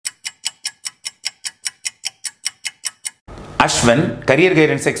Ashwan career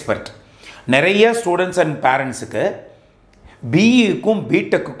guidance expert. நிறைய students and பேரண்ட்ஸுக்கு பிஇக்கும்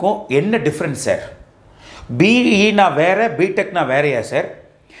பிடெக்குக்கும் என்ன டிஃப்ரென்ஸ் சார்? பிஇனா வேறு, பிடெக்னா வேறையா சார்?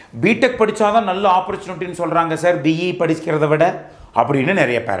 பிடெக் படித்தா தான் நல்ல ஆப்பர்ச்சுனிட்டின்னு சொல்கிறாங்க சார் பிஇ படிக்கிறத விட அப்படின்னு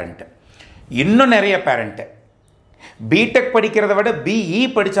நிறைய பேரண்ட்டு. இன்னும் நிறைய பேரண்ட்டு பிடெக் படிக்கிறத விட பிஇ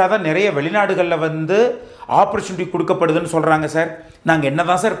படித்தா தான் நிறைய வெளிநாடுகளில் வந்து ஆப்பர்ச்சுனிட்டி கொடுக்கப்படுதுன்னு சொல்கிறாங்க சார். நாங்கள் என்ன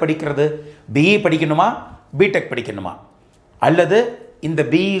தான் சார் படிக்கிறது? பிஇ படிக்கணுமா, பிடெக் படிக்கணுமா, அல்லது இந்த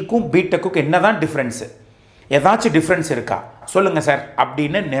பிஇக்கும் பிடெக்குக்கும் என்ன தான் டிஃப்ரென்ஸு? ஏதாச்சும் டிஃப்ரென்ஸ் இருக்கா சொல்லுங்கள் சார்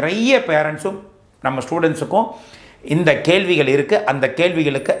அப்படின்னு நிறைய பேரண்ட்ஸும் நம்ம ஸ்டூடெண்ட்ஸுக்கும் இந்த கேள்விகள் இருக்குது. அந்த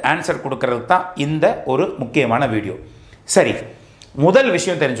கேள்விகளுக்கு ஆன்சர் கொடுக்கறது தான் இந்த ஒரு முக்கியமான வீடியோ. சரி, முதல்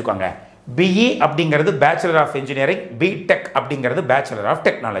விஷயம் தெரிஞ்சுக்கோங்க. பிஇ அப்படிங்கிறது பேச்சுலர் ஆஃப் இன்ஜினியரிங், பிடெக் அப்படிங்கிறது bachelor of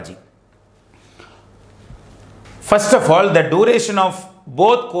technology. First of all, the duration of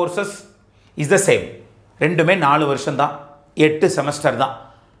both courses is the same. ரெண்டுமே 4 வருஷம் தான், 8 செமஸ்டர் தான்,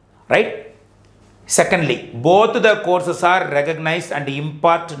 right? Secondly, both the courses are recognized and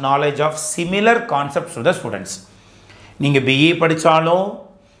impart knowledge of similar concepts to the students. நீங்கள் BE படித்தாலும்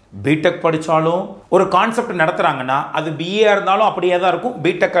BTech படித்தாலும் ஒரு concept நடத்துகிறாங்கன்னா அது BA இருந்தாலும் அப்படியே தான் இருக்கும்,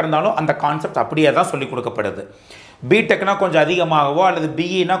 பிடெக்காக இருந்தாலும் அந்த கான்செப்ட் அப்படியே தான் சொல்லிக் கொடுக்கப்படுது. பிடெக்னா கொஞ்சம் அதிகமாகவோ அல்லது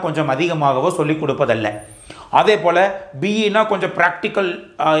பிஇனா கொஞ்சம் அதிகமாகவோ சொல்லிக் கொடுப்பதல்ல. அதே போல் பிஇனா கொஞ்சம் ப்ராக்டிக்கல்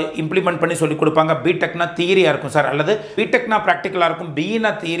இம்ப்ளிமெண்ட் பண்ணி சொல்லிக் கொடுப்பாங்க, பிடெக்னா தியரியாக இருக்கும் சார், அல்லது பிடெக்னா ப்ராக்டிக்கலாக இருக்கும்,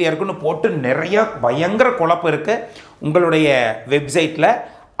 பிஇனா தியரியாக இருக்குன்னு போட்டு நிறைய பயங்கர குழப்பம் இருக்குது உங்களுடைய வெப்சைட்டில்.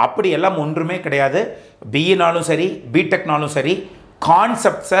 அப்படியெல்லாம் ஒன்றுமே கிடையாது. பிஇனாலும் சரி பிடெக்னாலும் சரி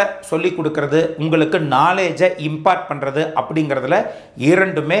கான்செப்ட்ஸை சொல்லிக் கொடுக்கறது, உங்களுக்கு நாலேஜை இம்பார்ட் பண்ணுறது அப்படிங்கிறதுல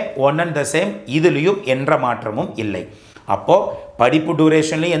இரண்டுமே ஒன் அண்ட் த சேம். இதுலேயும் எந்த மாற்றமும் இல்லை. அப்போது படிப்பு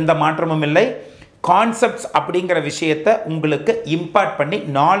டூரேஷன்லேயும் எந்த மாற்றமும் இல்லை, கான்செப்ட்ஸ் அப்படிங்கிற விஷயத்தை உங்களுக்கு இம்பார்ட் பண்ணி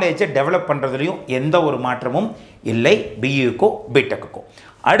நாலேஜை டெவலப் பண்ணுறதுலையும் எந்த ஒரு மாற்றமும் இல்லை பிஇக்கும் பிடெக்குக்கும்.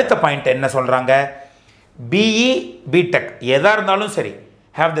 அடுத்த பாயிண்ட் என்ன சொல்கிறாங்க? பிஇ பிடெக் எதாக இருந்தாலும் சரி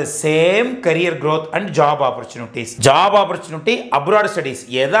have the same career growth and job opportunities. Job opportunity, abroad studies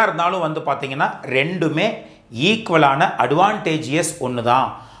எதாக இருந்தாலும் வந்து பார்த்தீங்கன்னா ரெண்டுமே ஈக்குவலான அட்வான்டேஜியஸ் ஒன்று தான்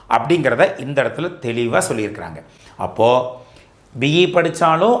அப்படிங்கிறத இந்த இடத்துல தெளிவாக சொல்லியிருக்கிறாங்க. அப்போது பிஇ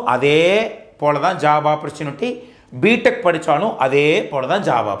படித்தாலும் அதே போல தான் ஜாப் ஆப்பர்ச்சுனிட்டி, பிடெக் படித்தாலும் அதே போல தான்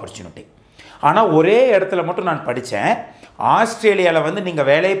ஜாப் ஆப்பர்ச்சுனிட்டி. ஆனால் ஒரே இடத்துல மட்டும் நான் படித்தேன். ஆஸ்திரேலியாவில் வந்து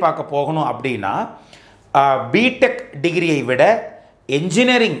நீங்கள் வேலையை பார்க்க போகணும் அப்படின்னா பிடெக் டிகிரியை விட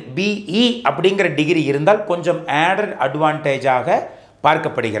என்ஜினியரிங் பிஇ அப்படிங்கிற டிகிரி இருந்தால் கொஞ்சம் ஆடட் அட்வான்டேஜாக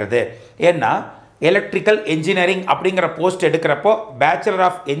பார்க்கப்படுகிறது. ஏன்னா எலக்ட்ரிக்கல் என்ஜினியரிங் அப்படிங்கிற போஸ்ட் எடுக்கிறப்போ பேச்சுலர்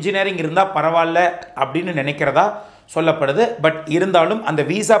ஆஃப் என்ஜினியரிங் இருந்தால் பரவாயில்ல அப்படின்னு நினைக்கிறதா சொல்லப்படுது. பட் இருந்தாலும் அந்த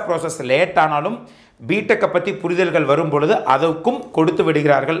விசா ப்ராசஸ் லேட் ஆனாலும் பிடெக்கை பற்றி புரிதல்கள் வரும் பொழுது அதுக்கும் கொடுத்து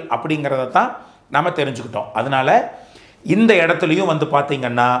விடுகிறார்கள் அப்படிங்கிறத தான் நம்ம தெரிஞ்சுக்கிட்டோம். அதனால் இந்த இடத்துலையும் வந்து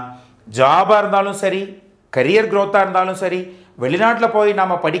பார்த்திங்கன்னா ஜாபாக இருந்தாலும் சரி, கரியர் க்ரோத்தாக இருந்தாலும் சரி, வெளிநாட்டில் போய்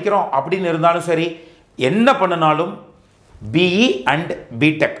நாம் படிக்கிறோம் அப்படின்னு இருந்தாலும் சரி, என்ன பண்ணினாலும் BE and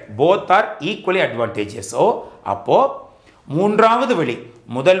BTech both are equally advantages. அப்போது மூன்றாவது வழி,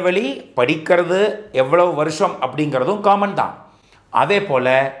 முதல் வழி படிக்கிறது எவ்வளவு வருஷம் அப்படிங்கிறதும் காமன் தான். அதே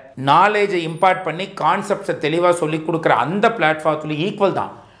போல் நாலேஜை இம்பார்ட் பண்ணி கான்செப்ட்ஸை தெளிவாக சொல்லிக் கொடுக்குற அந்த பிளாட்ஃபார்ம்லேயும் ஈக்குவல்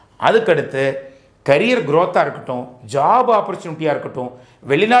தான். அதுக்கடுத்து கரியர் க்ரோத்தாக இருக்கட்டும், ஜாப் ஆப்பர்ச்சுனிட்டியாக இருக்கட்டும்,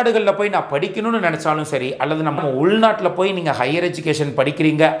 வெளிநாடுகளில் போய் நான் படிக்கணும்னு நினச்சாலும் சரி, அல்லது நம்ம உள்நாட்டில் போய் நீங்கள் ஹையர் எஜுகேஷன்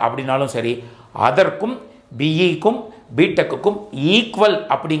படிக்கிறீங்க அப்படின்னாலும் சரி, அதற்கும் பிஇக்கும் பிடெக்குக்கும் ஈக்குவல்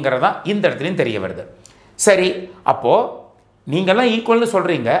அப்படிங்கிறதான் இந்த இடத்துலையும் தெரிய வருது. சரி, அப்போது நீங்கள்லாம் ஈக்குவல்னு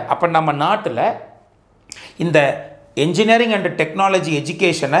சொல்கிறீங்க. அப்போ நம்ம நாட்டில் இந்த என்ஜினியரிங் அண்ட் டெக்னாலஜி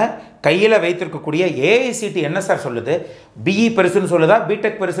எஜுகேஷனை கையில் வைத்திருக்கக்கூடிய ஏஐசிடி என்ன சார் சொல்லுது? பிஇ பெருசுன்னு சொல்லுதா,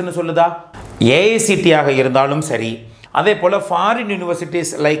 பிடெக் பெருசுன்னு சொல்லுதா? ஏஐசிடியாக இருந்தாலும் சரி, அதே போல் foreign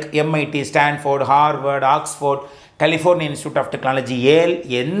universities like MIT, Stanford, Harvard, Oxford, California institute of technology, ஏல்,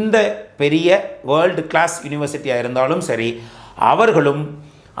 எந்த பெரிய வேர்ல்டு கிளாஸ் யூனிவர்சிட்டியாக இருந்தாலும் சரி, அவர்களும்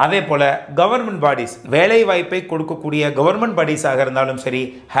அதே போல் கவர்மெண்ட் பாடிஸ், வேலை வாய்ப்பை கொடுக்கக்கூடிய கவர்மெண்ட் பாடிஸாக இருந்தாலும் சரி,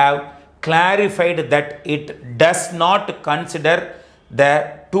 have clarified that it does not consider the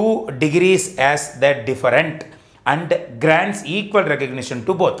 2 degrees as the different and grants equal recognition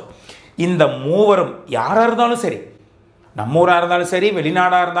to both. இந்த மூவரும் யாராக இருந்தாலும் சரி, நம்ம ஊராக இருந்தாலும் சரி,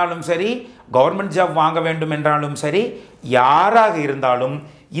 வெளிநாடாக இருந்தாலும் சரி, கவர்மெண்ட் ஜாப் வாங்க வேண்டும் என்றாலும் சரி, யாராக இருந்தாலும்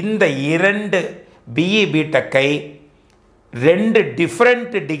இந்த 2 பிஇ பிடெக்கை 2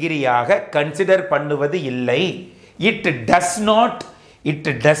 டிஃப்ரெண்ட் டிகிரியாக கன்சிடர் பண்ணுவது இல்லை. It does not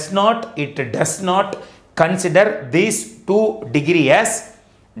consider these 2 degree as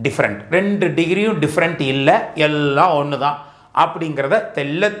different. 2 டிகிரியும் different இல்லை, எல்லாம் ஒன்று தான் அப்படிங்கிறத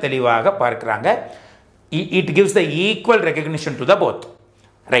தெளிவாக பார்க்குறாங்க. it gives the equal recognition to the both.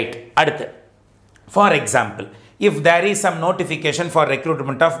 Right. அடுத்து, for example, if there is some notification for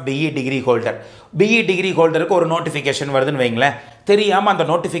recruitment of BE degree holder, BE degree holder க்கு ஒரு notification வருதுன்னு வைங்களேன், தெரியாம அந்த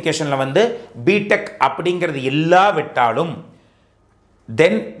notificationல வந்து B.Tech அப்படிங்கிறது இல்லாவிட்டாலும்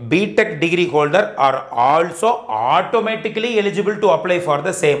then B.Tech degree holder are also automatically eligible to apply for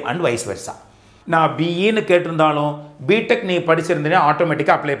the same and vice versa. நான் BE-ன்னு கேட்டிருந்தாலும் B.Tech நீ படிச்சிருந்தீங்கன்னா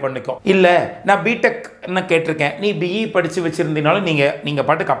ஆட்டோமேட்டிக்காக அப்ளை பண்ணிக்கோ. இல்லை நான் B.Tech-ன்னு கேட்டிருக்கேன், நீ BE படித்து வச்சுருந்தீங்கனாலும் நீங்கள்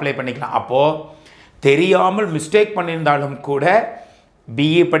பாட்டுக்கு அப்ளை பண்ணிக்கலாம். அப்போது தெரியாமல் மிஸ்டேக் பண்ணியிருந்தாலும் கூட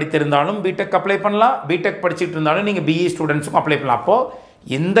BE படித்திருந்தாலும் B.Tech அப்ளை பண்ணலாம், B.Tech படிச்சுட்டு இருந்தாலும் நீங்கள் BE ஸ்டூடெண்ட்ஸுக்கும் அப்ளை பண்ணலாம். அப்போது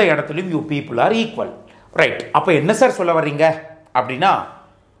இந்த இடத்துலையும் you people are equal. Right. அப்போ என்ன சார் சொல்ல வர்றீங்க அப்படின்னா,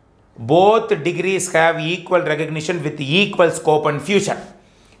 both degrees have equal recognition with equal scope and future.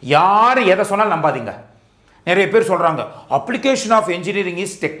 யார் எதை சொன்னாலும் நம்பாதீங்க. நிறைய பேர் சொல்கிறாங்க application of engineering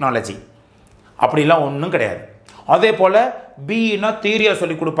is technology. அப்படிலாம் ஒன்றும் கிடையாது. அதே போல் பிஇனா தியரியாக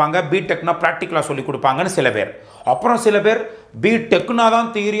சொல்லிக் கொடுப்பாங்க, B.Techனா ப்ராக்டிக்கலாக சொல்லிக் கொடுப்பாங்கன்னு சில பேர். அப்புறம் சில பேர் B.Techனா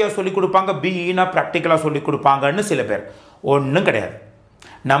தான் தியரியாக சொல்லிக் கொடுப்பாங்க, பிஇனா ப்ராக்டிக்கலாக சொல்லிக் கொடுப்பாங்கன்னு சில பேர். ஒன்றும் கிடையாது.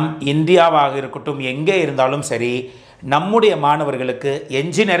 நம் இந்தியாவாக இருக்கட்டும், எங்கே இருந்தாலும் சரி, நம்முடைய மாணவர்களுக்கு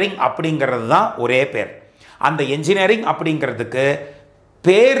என்ஜினியரிங் அப்படிங்கிறது தான் ஒரே பேர். அந்த என்ஜினியரிங் அப்படிங்கிறதுக்கு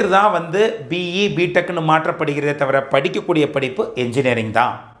பேர் தான் வந்து பிஇ B.Techன்னு மாற்றப்படுகிறதே தவிர படிக்கக்கூடிய படிப்பு என்ஜினியரிங்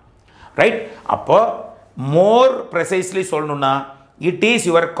தான். ரைட். அப்போ மோர் ப்ரெசைஸ்லி சொல்லணும்னா it is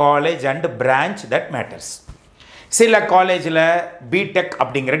your college and branch that matters. சில காலேஜில் B.Tech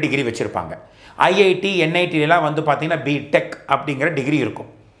அப்படிங்கிற டிகிரி வச்சுருப்பாங்க. ஐஐடி என்ஐடிலாம் வந்து பார்த்திங்கன்னா B.Tech அப்படிங்கிற டிகிரி இருக்கும்.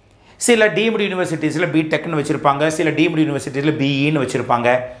 சில டீம்டு யூனிவர்சிட்டிஸில் B.Techன்னு வச்சுருப்பாங்க, சில டீம்டு யூனிவர்சிட்டிஸில் பிஇன்னு வச்சுருப்பாங்க.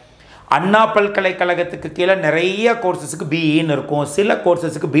 அண்ணா பல்கலைக்கழகத்துக்கு கீழே நிறைய கோர்சஸுக்கு பிஇன்னு இருக்கும், சில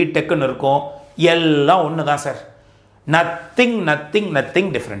கோர்சஸுக்கு B.Techன்னு இருக்கும். எல்லாம் ஒன்று தான் sir. Nothing nothing nothing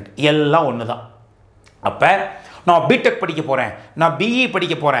different. எல்லாம் ஒன்று தான். அப்போ நான் B.Tech படிக்க போகிறேன், நான் பிஇ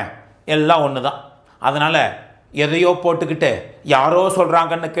படிக்க போகிறேன், எல்லாம் ஒன்று தான். அதனால் எதையோ போட்டுக்கிட்டு யாரோ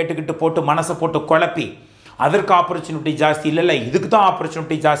சொல்கிறாங்கன்னு கேட்டுக்கிட்டு போட்டு மனசை போட்டு குழப்பி அதற்கு ஆப்பர்ச்சுனிட்டி ஜாஸ்தி, இல்லை இதுக்கு தான்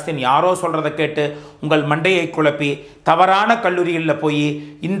ஆப்பர்ச்சுனிட்டி ஜாஸ்தின்னு யாரோ சொல்கிறத கேட்டு உங்கள் மண்டையை குழப்பி தவறான கல்லூரிகளில் போய்,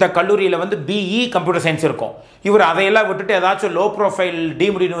 இந்த கல்லூரியில் வந்து பிஇ கம்ப்யூட்டர் சயின்ஸ் இருக்கும், இவர் அதையெல்லாம் விட்டுட்டு ஏதாச்சும் லோ ப்ரொஃபைல்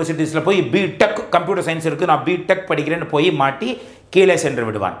டீம்டு யூனிவர்சிட்டிஸில் போய் B.Tech கம்ப்யூட்டர் சயின்ஸ் இருக்குது, நான் B.Tech படிக்கிறேன்னு போய் மாட்டி கீழே சென்று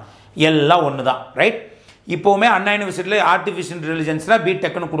விடுவான். எல்லாம் ஒன்று தான். ரைட். இப்போவுமே அண்ணா யூனிவர்சிட்டியில் ஆர்டிஃபிஷியல் இன்டெலிஜென்ஸ்னால்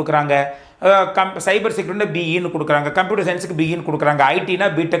B.Techன்னு கொடுக்குறாங்க, சைபர் செக்யூரிட்டினா பிஇன்னு கொடுக்குறாங்க, கம்ப்யூட்டர் சயின்ஸுக்கு பிஇன்னு கொடுக்குறாங்க, ஐடினா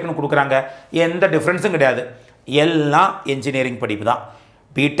B.Techன்னு கொடுக்குறாங்க. எந்த டிஃப்ரென்ஸும் கிடையாது. எல்லாம் என்ஜினியரிங் படிப்பு தான்.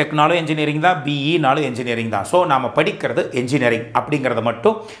 B.Techனாலும் என்ஜினியரிங் தான், பிஇனாலும் என்ஜினியரிங் தான். ஸோ நாம் படிக்கிறது என்ஜினியரிங் அப்படிங்கிறத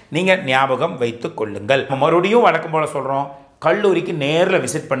மட்டும் நீங்கள் ஞாபகம் வைத்து கொள்ளுங்கள். மறுபடியும் வழக்கம் போல் சொல்கிறோம், கல்லூரிக்கு நேரில்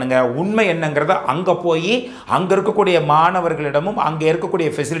விசிட் பண்ணுங்கள். உண்மை என்னங்கிறத அங்கே போய் அங்கே இருக்கக்கூடிய மாணவர்களிடமும் அங்கே இருக்கக்கூடிய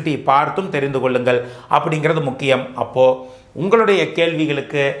ஃபெசிலிட்டி பார்த்தும் தெரிந்து கொள்ளுங்கள் அப்படிங்கிறது முக்கியம். அப்போது உங்களுடைய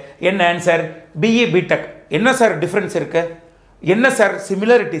கேள்விகளுக்கு என்ன ஆன்சர், பிஇ B.Tech என்ன சார் டிஃப்ரென்ஸ் இருக்குது, என்ன சார்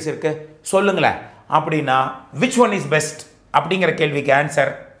சிமிலரிட்டிஸ் இருக்குது சொல்லுங்களேன் அப்படின்னா, விச் ஒன் இஸ் பெஸ்ட் அப்படிங்கிற கேள்விக்கு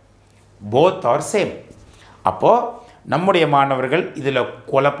ஆன்சர் போத் ஆர் சேம். அப்போது நம்முடைய மாணவர்கள் இதில்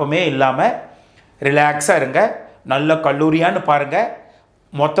குழப்பமே இல்லாமல் ரிலாக்ஸாக இருங்க. நல்ல கல்லூரியான்னு பாருங்கள்.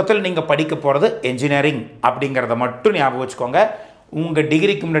 மொத்தத்தில் நீங்கள் படிக்க போகிறது என்ஜினியரிங் அப்படிங்கிறத மட்டும் ஞாபகம் வச்சுக்கோங்க. உங்கள்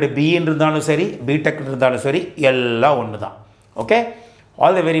டிகிரிக்கு முன்னாடி பிஇன்னு இருந்தாலும் சரி, B.Tech இருந்தாலும் சரி, எல்லாம் ஒன்று தான். Okay.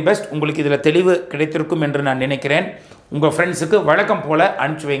 All the very best. உங்களுக்கு இதில் தெளிவு கிடைத்திருக்கும் என்று நான் நினைக்கிறேன். உங்கள் ஃப்ரெண்ட்ஸுக்கு வழக்கம் போல்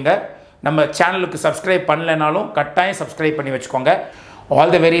அனுப்பிச்சி வைங்க. நம்ம சேனலுக்கு சப்ஸ்கிரைப் பண்ணலைனாலும் கட்டாயம் சப்ஸ்கிரைப் பண்ணி வச்சுக்கோங்க.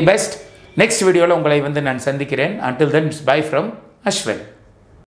 All the very best. Next வீடியோவில் உங்களை வந்து நான் சந்திக்கிறேன். until then, bye from Ashwin.